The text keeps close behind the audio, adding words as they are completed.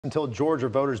Until Georgia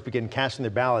voters begin casting their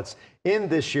ballots in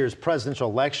this year's presidential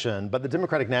election, but the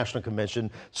Democratic National Convention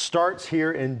starts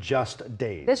here in just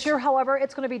days. This year, however,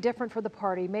 it's going to be different for the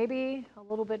party, maybe a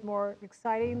little bit more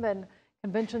exciting than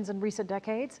conventions in recent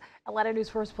decades. Atlanta News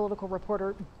First political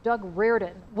reporter Doug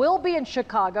Reardon will be in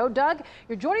Chicago. Doug,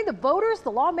 you're joining the voters, the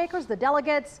lawmakers, the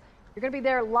delegates. You're going to be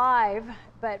there live,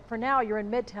 but for now you're in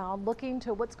Midtown looking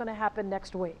to what's going to happen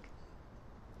next week.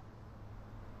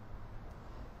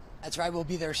 That's right. We'll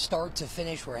be there start to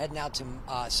finish. We're heading out to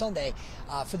Sunday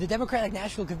for the Democratic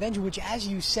National Convention, which, as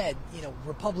you said,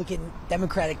 Republican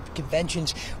Democratic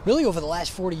conventions really over the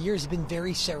last 40 years have been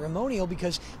very ceremonial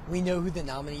because we know who the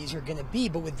nominees are going to be.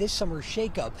 But with this summer's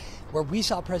shakeup, where we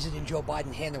saw President Joe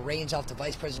Biden hand the reins off to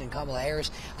Vice President Kamala Harris,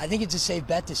 I think it's a safe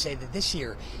bet to say that this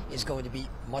year is going to be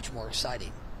much more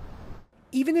exciting.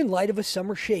 Even in light of a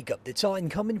summer shakeup that saw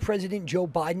incumbent President Joe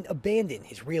Biden abandon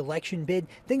his re-election bid,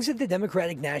 things at the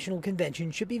Democratic National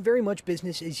Convention should be very much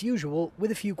business as usual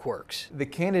with a few quirks. The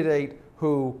candidate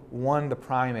who won the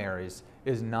primaries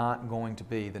is not going to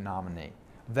be the nominee.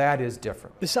 That is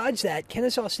different. Besides that,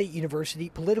 Kennesaw State University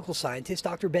political scientist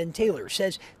Dr. Ben Taylor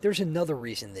says there's another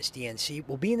reason this DNC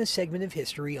will be in a segment of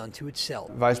history unto itself.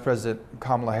 Vice President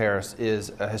Kamala Harris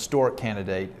is a historic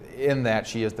candidate in that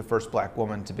she is the first black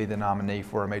woman to be the nominee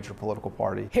for a major political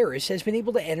party. Harris has been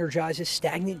able to energize a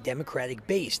stagnant Democratic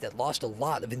base that lost a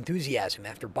lot of enthusiasm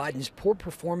after Biden's poor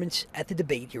performance at the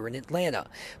debate here in Atlanta.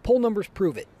 Poll numbers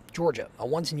prove it. Georgia, a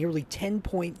once nearly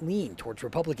 10-point lean towards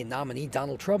Republican nominee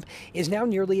Donald Trump, is now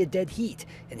nearly a dead heat,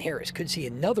 and Harris could see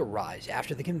another rise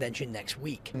after the convention next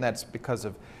week. And that's because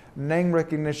of name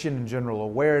recognition and general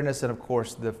awareness, and of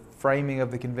course the framing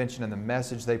of the convention and the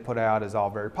message they put out is all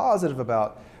very positive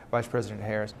about Vice President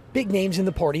Harris. Big names in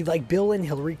the party like Bill and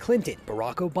Hillary Clinton,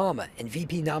 Barack Obama, and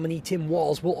VP nominee Tim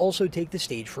Walz will also take the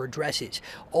stage for addresses.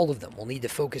 All of them will need to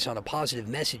focus on a positive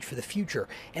message for the future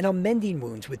and on mending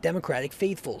wounds with Democratic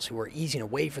faithfuls who are easing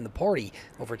away from the party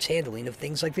over its handling of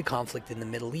things like the conflict in the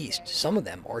Middle East. Some of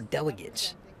them are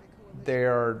delegates.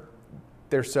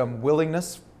 There's some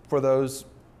willingness for those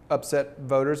upset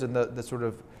voters and the sort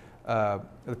of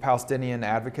the Palestinian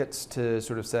advocates to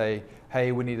sort of say,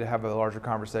 hey, we need to have a larger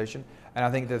conversation. And I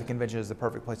think that the convention is the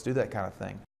perfect place to do that kind of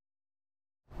thing.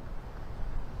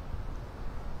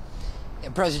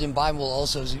 And President Biden will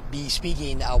also be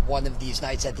speaking one of these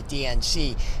nights at the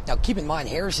DNC. Now, keep in mind,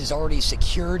 Harris has already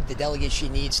secured the delegates she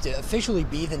needs to officially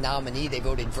be the nominee. They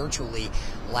voted virtually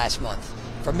last month.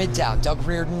 From Midtown, Doug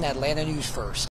Reardon, Atlanta News First.